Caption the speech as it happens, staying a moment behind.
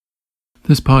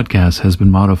This podcast has been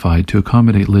modified to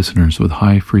accommodate listeners with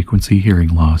high-frequency hearing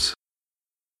loss.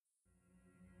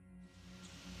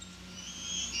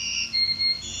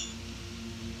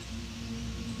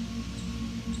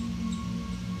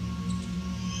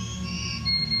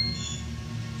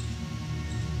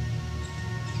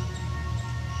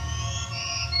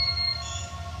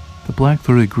 The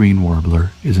black-throated green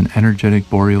warbler is an energetic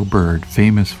boreal bird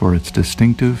famous for its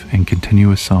distinctive and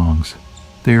continuous songs.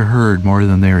 They are heard more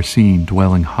than they are seen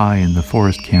dwelling high in the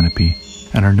forest canopy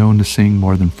and are known to sing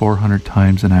more than 400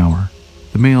 times an hour.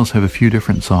 The males have a few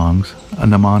different songs. A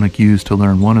mnemonic used to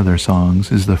learn one of their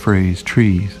songs is the phrase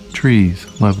trees,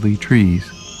 trees, lovely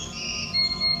trees.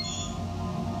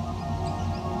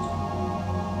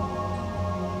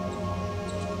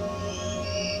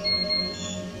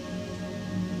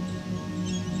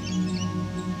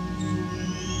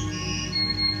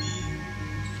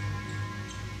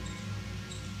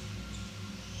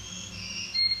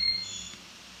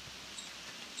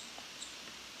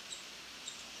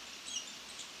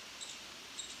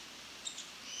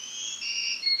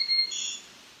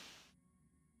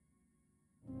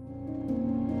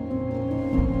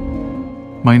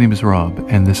 My name is Rob,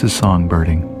 and this is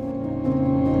Songbirding.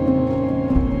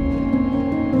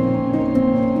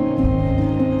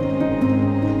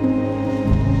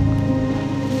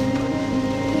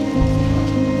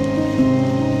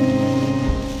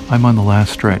 I'm on the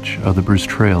last stretch of the Bruce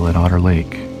Trail at Otter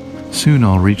Lake. Soon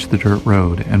I'll reach the dirt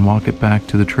road and walk it back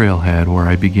to the trailhead where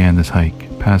I began this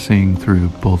hike, passing through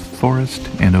both forest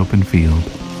and open field.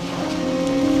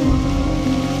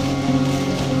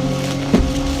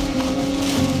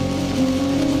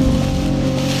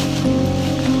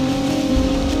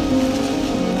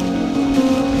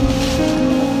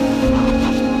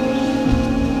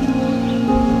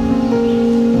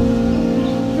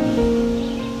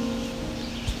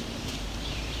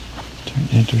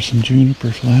 Enter some juniper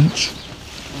flats.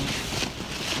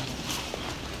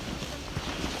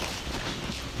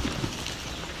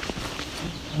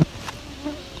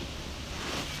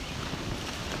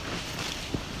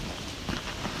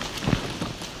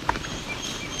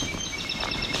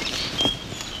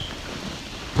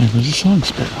 There goes a song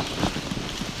sparrow.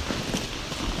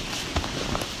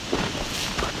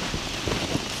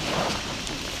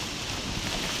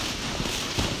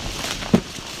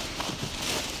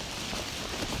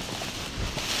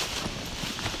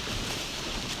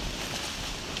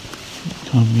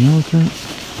 Common yellowthroat.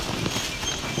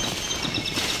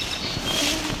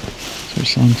 There's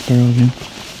song sparrow again.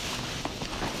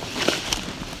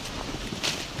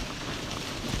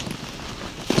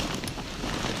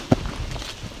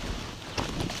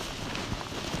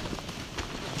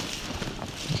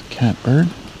 There's a catbird.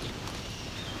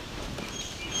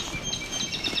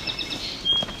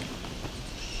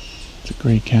 It's a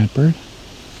gray catbird.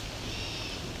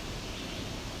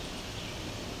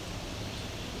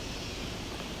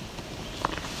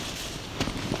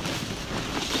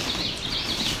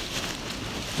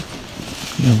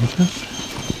 Yellowthroat.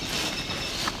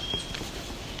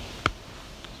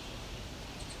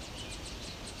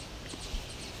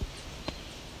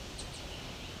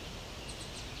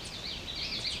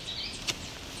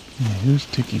 Yeah, who's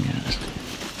ticking at us?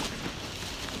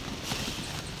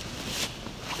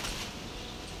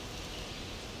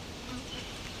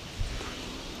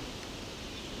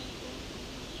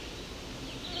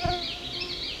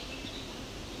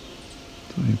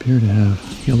 So we appear to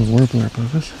have yellow warbler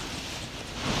above us,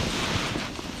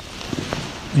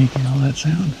 making all that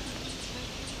sound.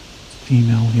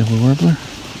 Female yellow warbler.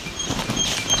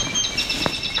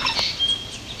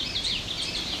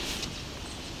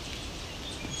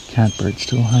 Catbird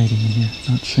still hiding in here,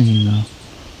 not singing though,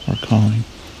 or calling.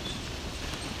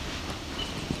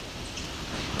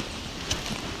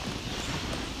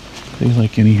 They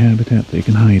like any habitat they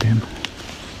can hide in.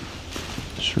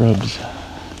 Shrubs,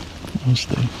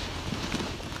 mostly.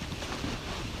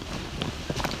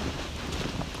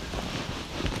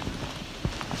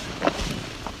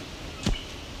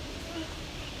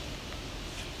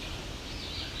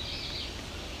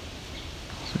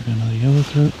 So we got another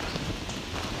yellowthroat.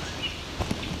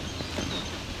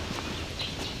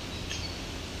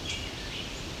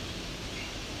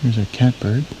 Here's our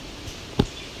catbird,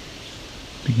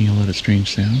 making a lot of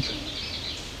strange sounds.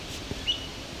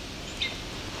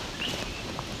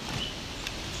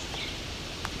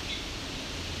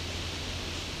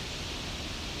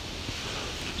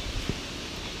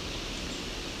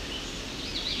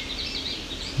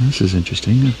 This is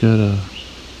interesting. I've got a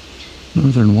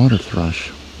northern water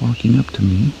thrush walking up to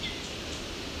me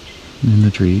in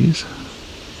the trees.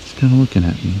 It's kind of looking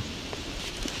at me,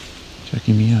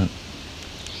 checking me out.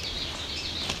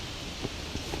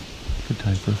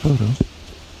 outside for a photo.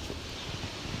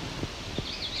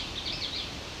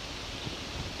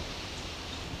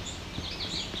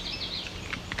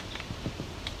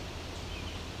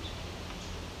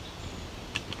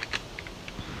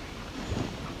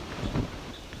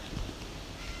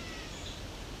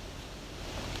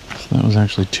 So that was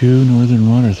actually two northern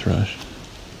water thrush.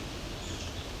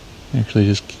 They actually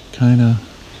just kind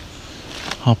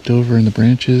of hopped over in the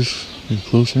branches, moved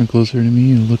closer and closer to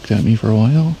me and looked at me for a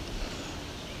while.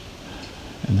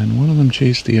 And then one of them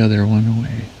chased the other one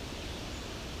away.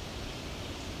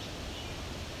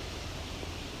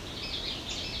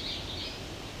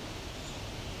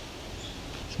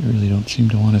 They really don't seem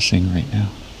to want to sing right now.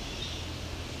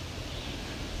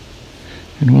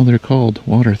 And while they're called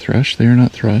water thrush, they are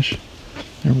not thrush.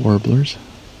 They're warblers.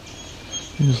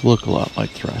 They just look a lot like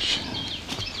thrush.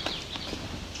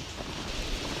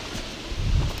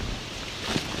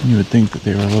 And you would think that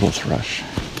they were a little thrush.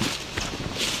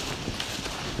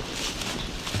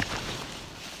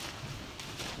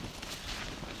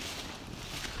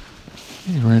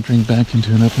 Okay, we're entering back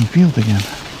into an open field again.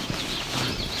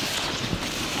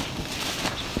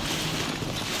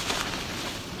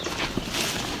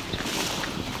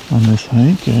 On this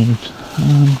hike, I've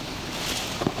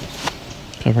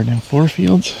covered now 4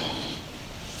 fields.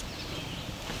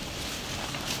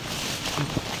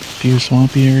 A few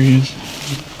swampy areas.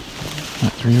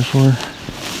 Not 3 or 4.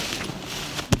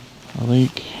 A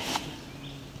lake.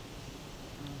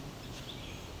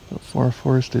 About 4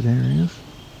 forested areas.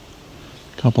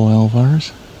 A couple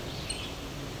alvars.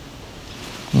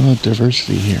 A lot of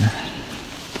diversity here.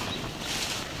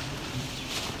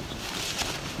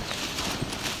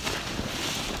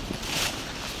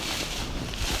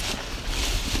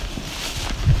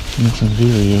 And some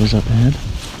vireos up ahead.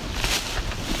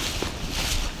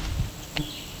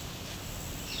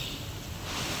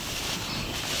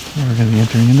 We're going to be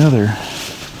entering another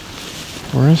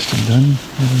forest and done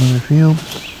with another field.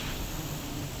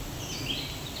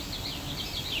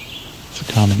 It's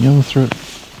a common yellow throat,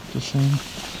 the same.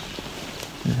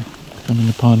 We're coming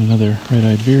upon another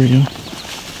red-eyed vireo.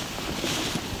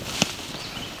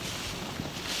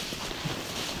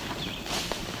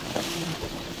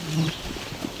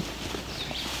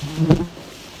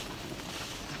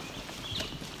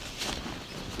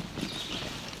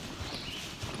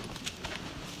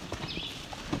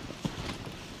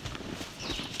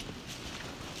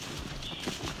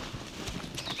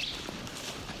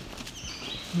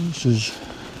 This is,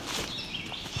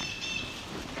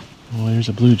 well, there's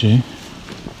a blue jay.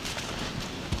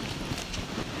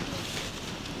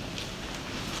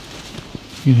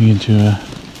 Getting into a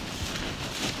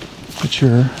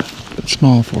mature but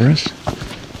small forest.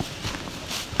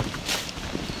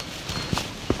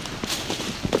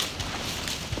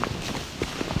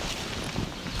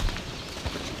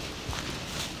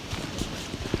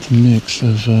 It's a mix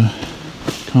of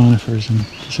conifers and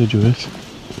deciduous.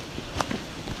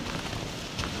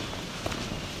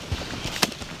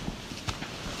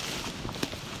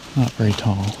 Not very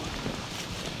tall.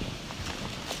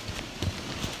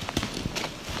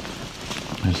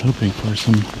 I was hoping for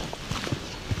some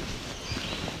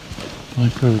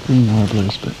black-throated green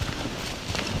warblers, but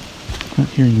not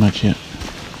hearing much yet.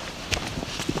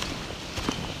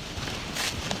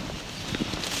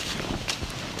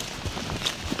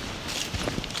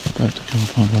 About to come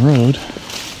upon the road,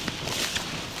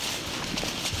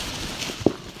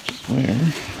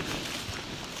 where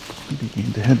we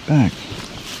begin to head back.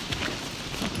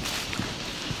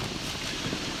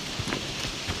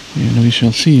 And we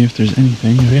shall see if there's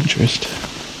anything of interest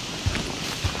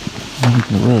along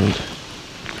the road.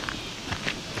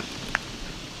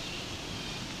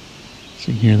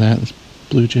 So you hear that? It's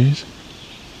blue jays.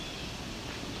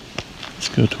 Let's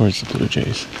go towards the blue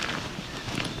jays.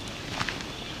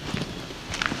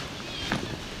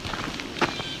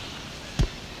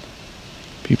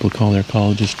 People call their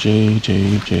colleges J,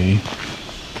 J, J.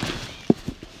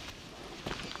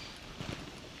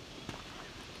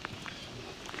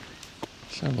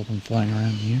 Several of them flying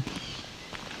around here.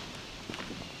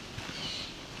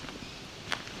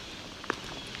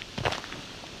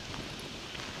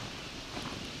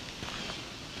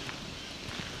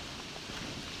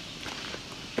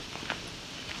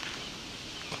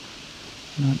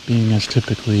 Not being as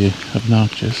typically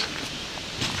obnoxious.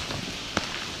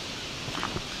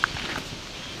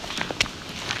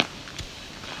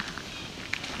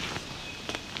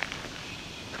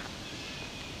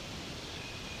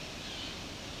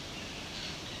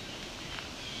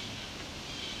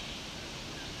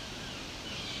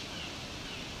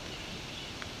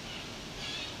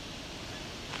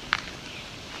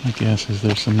 My guess is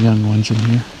there's some young ones in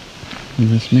here. in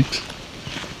this mix.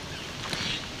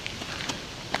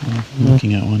 I'm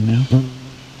looking at one now.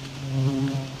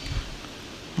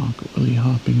 Awkwardly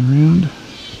hopping around.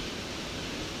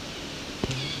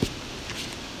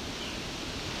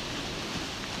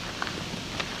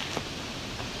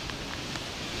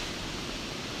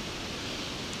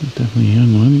 Definitely a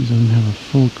young one. He doesn't have a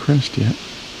full crest yet.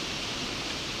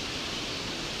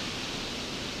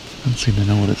 Doesn't seem to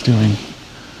know what it's doing,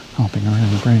 hopping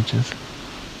around the branches.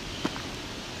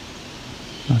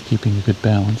 Not keeping a good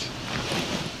balance.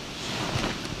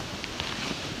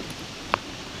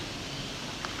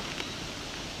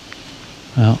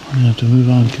 Well, I'm gonna have to move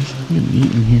on because I'm getting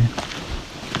eaten here.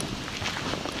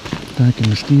 Back in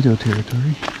mosquito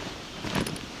territory.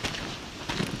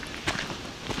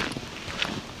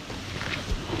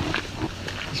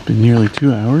 It's been nearly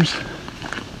 2 hours.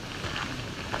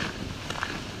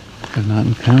 I've not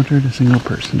encountered a single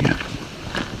person yet.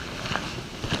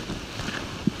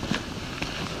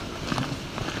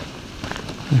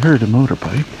 I heard a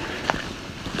motorbike.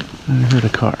 I heard a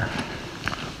car.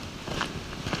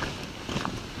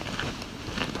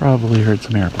 Probably heard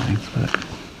some airplanes, but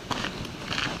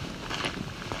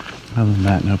other than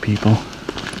that, no people.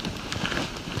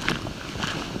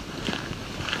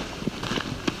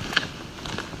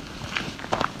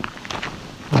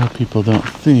 A lot of people don't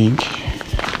think to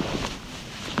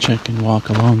check and walk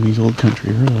along these old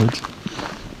country roads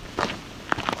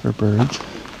for birds.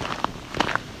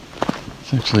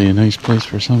 It's actually a nice place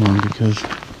for someone because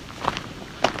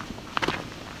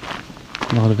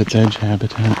a lot of its edge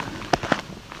habitat.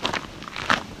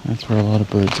 That's where a lot of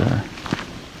birds are.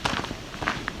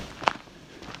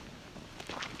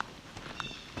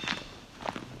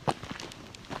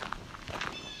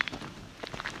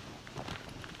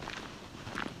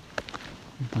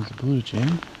 Here comes a blue jay.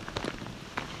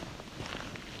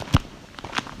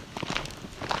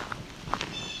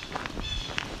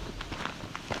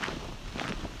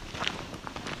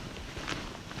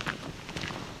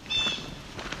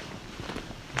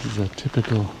 This is a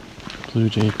typical blue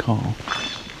jay call.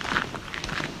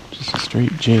 Just a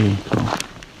straight jay call.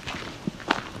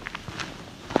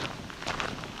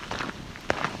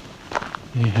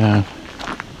 They have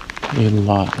a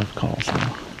lot of calls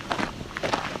now.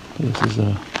 But this is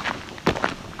a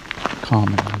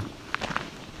common one.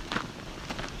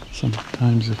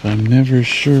 Sometimes if I'm never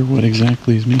sure what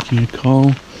exactly is making a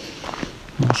call,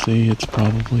 I'll say it's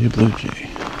probably a blue jay.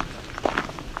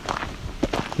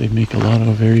 They make a lot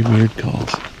of very weird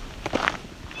calls.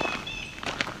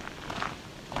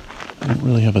 I don't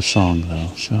really have a song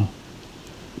though, so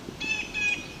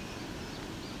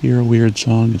if you're a weird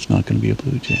song, it's not going to be a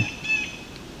blue jay.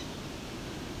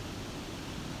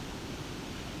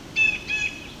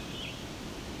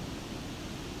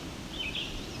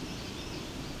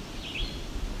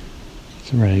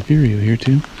 It's a red vireo here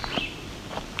too.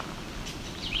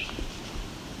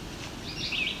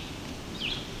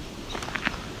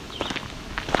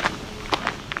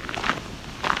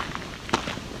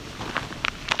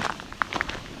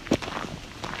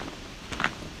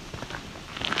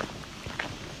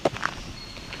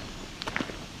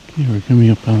 Okay, we're coming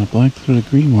up on a black-throated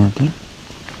green warbler.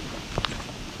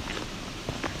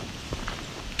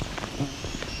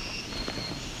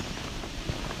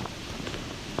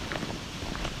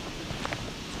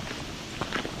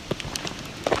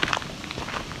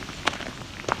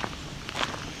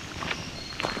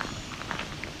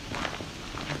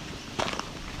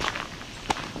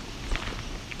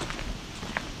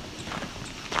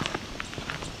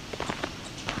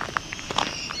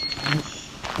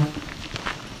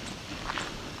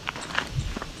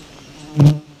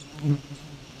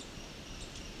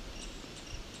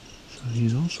 So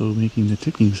he's also making the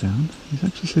ticking sound. He's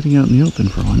actually sitting out in the open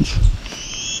for once.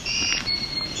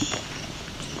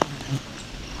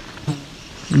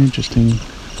 An interesting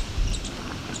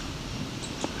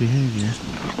behavior.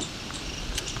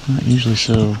 Not usually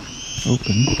so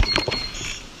open.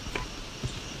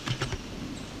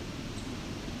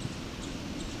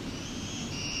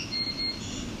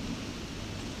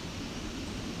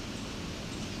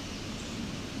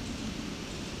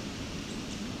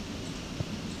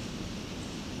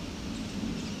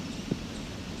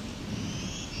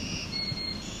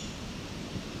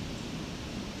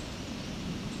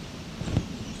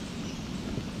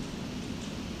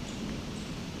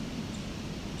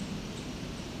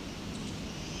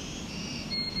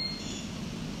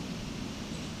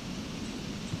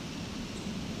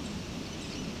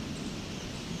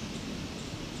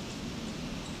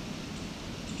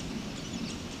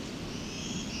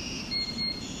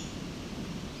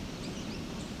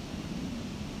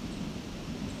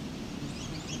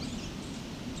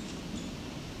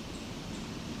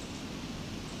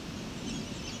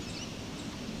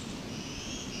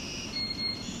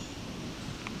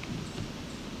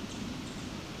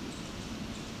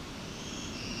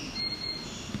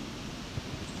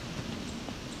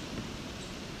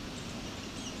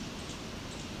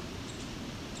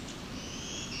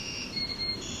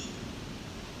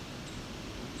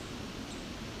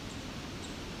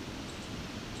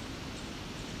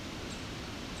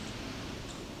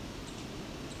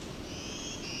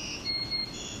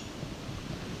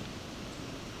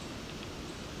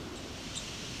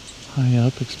 high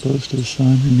up, exposed to the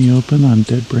sun in the open on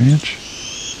dead branch.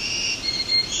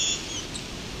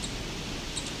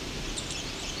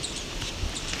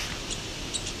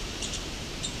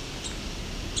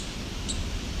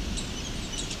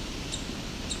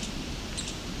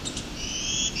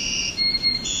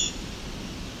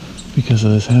 Because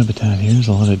of this habitat here, there's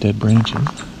a lot of dead branches.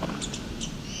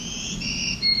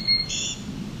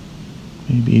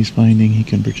 Maybe he's finding he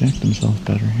can project himself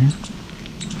better here.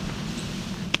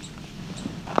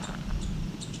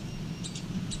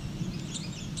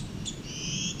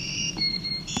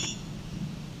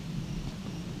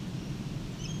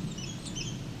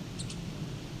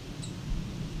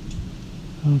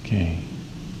 Okay.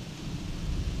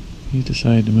 He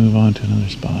decided to move on to another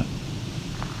spot.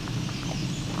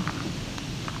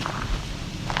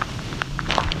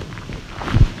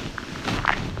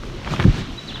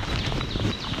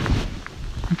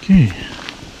 Okay.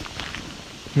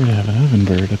 Here to have an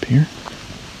ovenbird up here.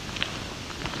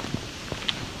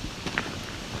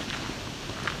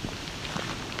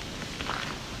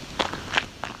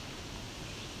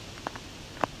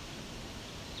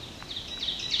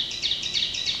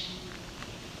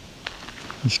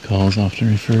 This call is often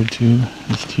referred to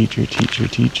as teacher, teacher,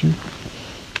 teacher.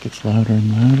 It gets louder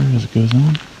and louder as it goes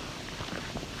on.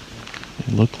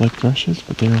 They look like thrushes,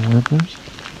 but they are warblers.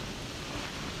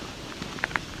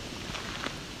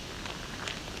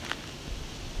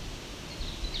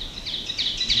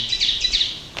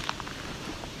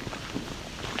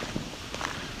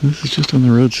 This is just on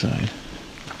the roadside,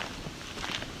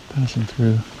 passing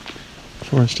through a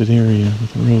forested area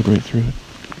with a road right through it.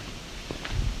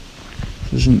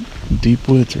 This isn't deep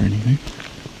woods or anything.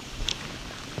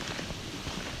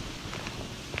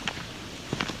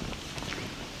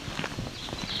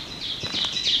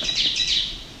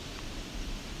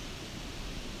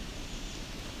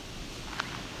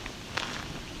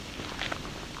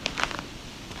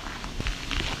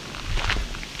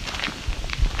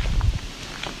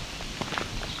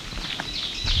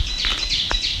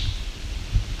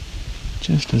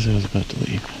 Just as I was about to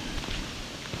leave.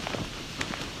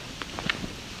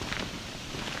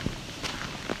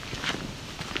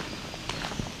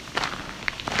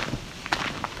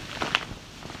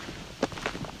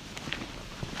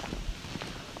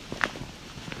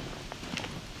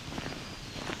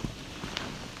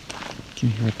 You can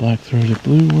hear a black-throated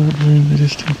blue warbler in the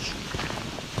distance.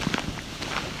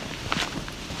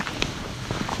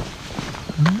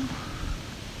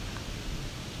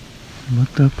 I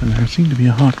looked up and there seemed to be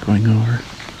a hawk going over.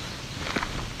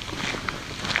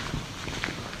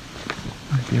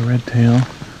 Might be a red tail.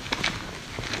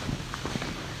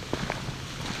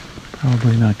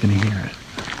 Probably not going to hear it.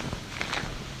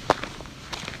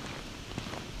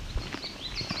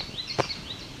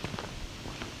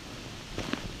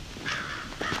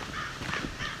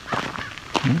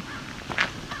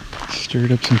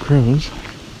 Stirred up some crows.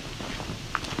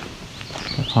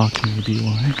 But hawk may be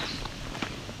why.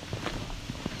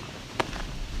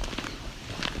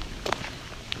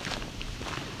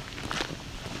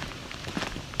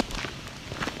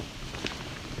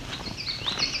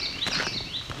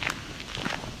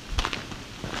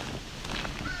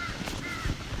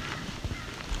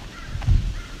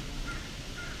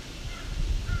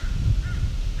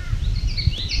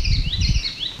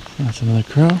 That's another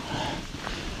crow.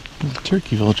 There's a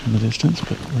turkey vulture in the distance,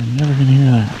 but we're never going to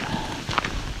hear that.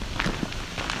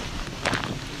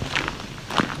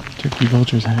 Turkey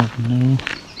vultures have no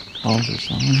calls or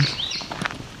songs.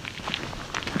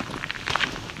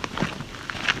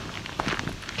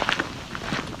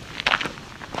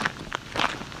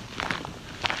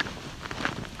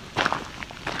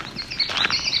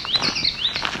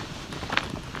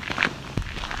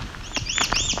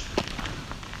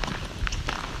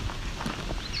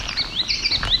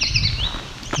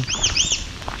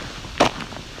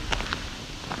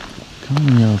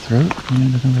 Common yellow throat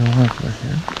and another warbler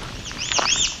here.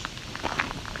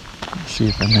 Let's see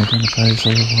if I can identify this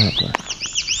little warbler.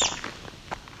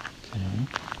 Okay.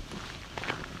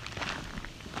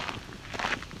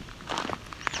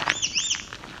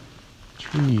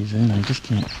 Trees in, I just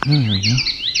can't. Oh, there we go.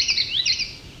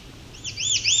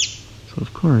 So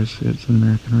of course it's an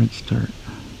American redstart.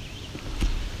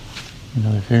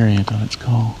 Another variant on its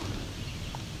call.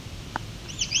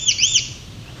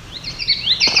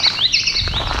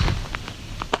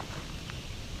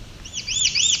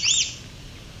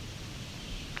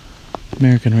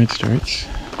 American redstarts,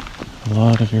 a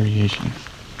lot of variation.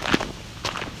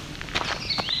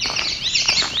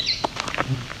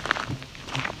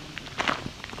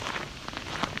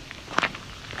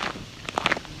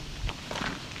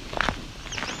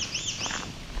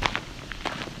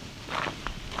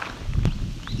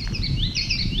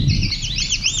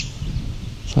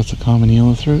 common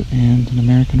yellowthroat and an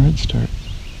American redstart.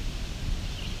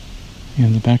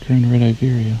 And the background red-eyed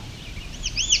vireo.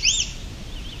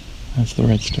 That's the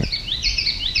redstart.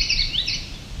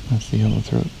 That's the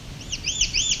yellowthroat.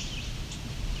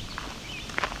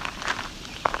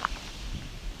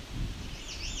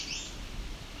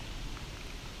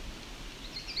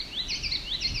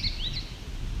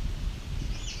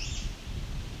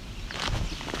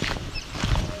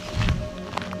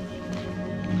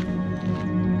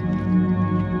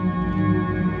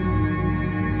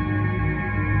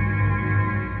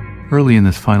 Early in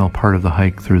this final part of the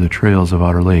hike through the trails of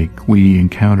Otter Lake, we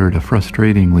encountered a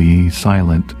frustratingly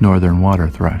silent northern water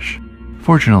thrush.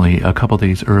 Fortunately, a couple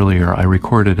days earlier, I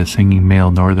recorded a singing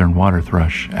male northern water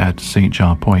thrush at St.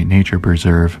 John Point Nature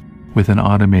Preserve with an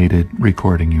automated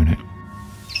recording unit.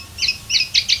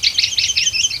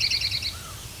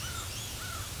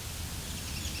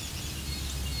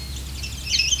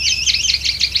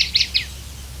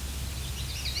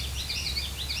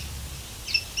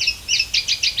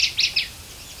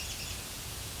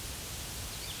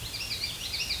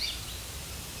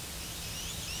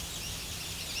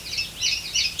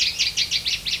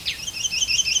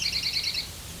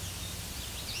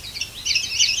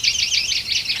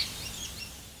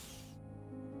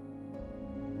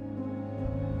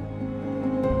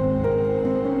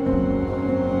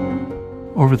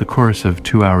 Over the course of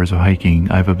 2 hours of hiking,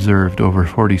 I've observed over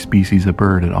 40 species of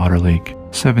bird at Otter Lake,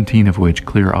 17 of which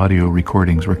clear audio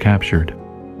recordings were captured.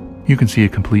 You can see a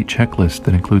complete checklist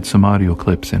that includes some audio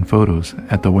clips and photos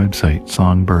at the website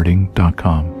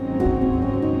songbirding.com.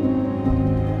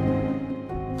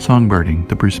 Songbirding,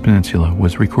 the Bruce Peninsula,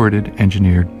 was recorded,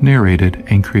 engineered, narrated,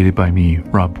 and created by me,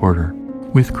 Rob Porter,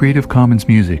 with Creative Commons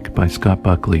music by Scott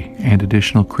Buckley and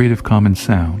additional Creative Commons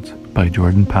sounds by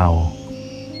Jordan Powell.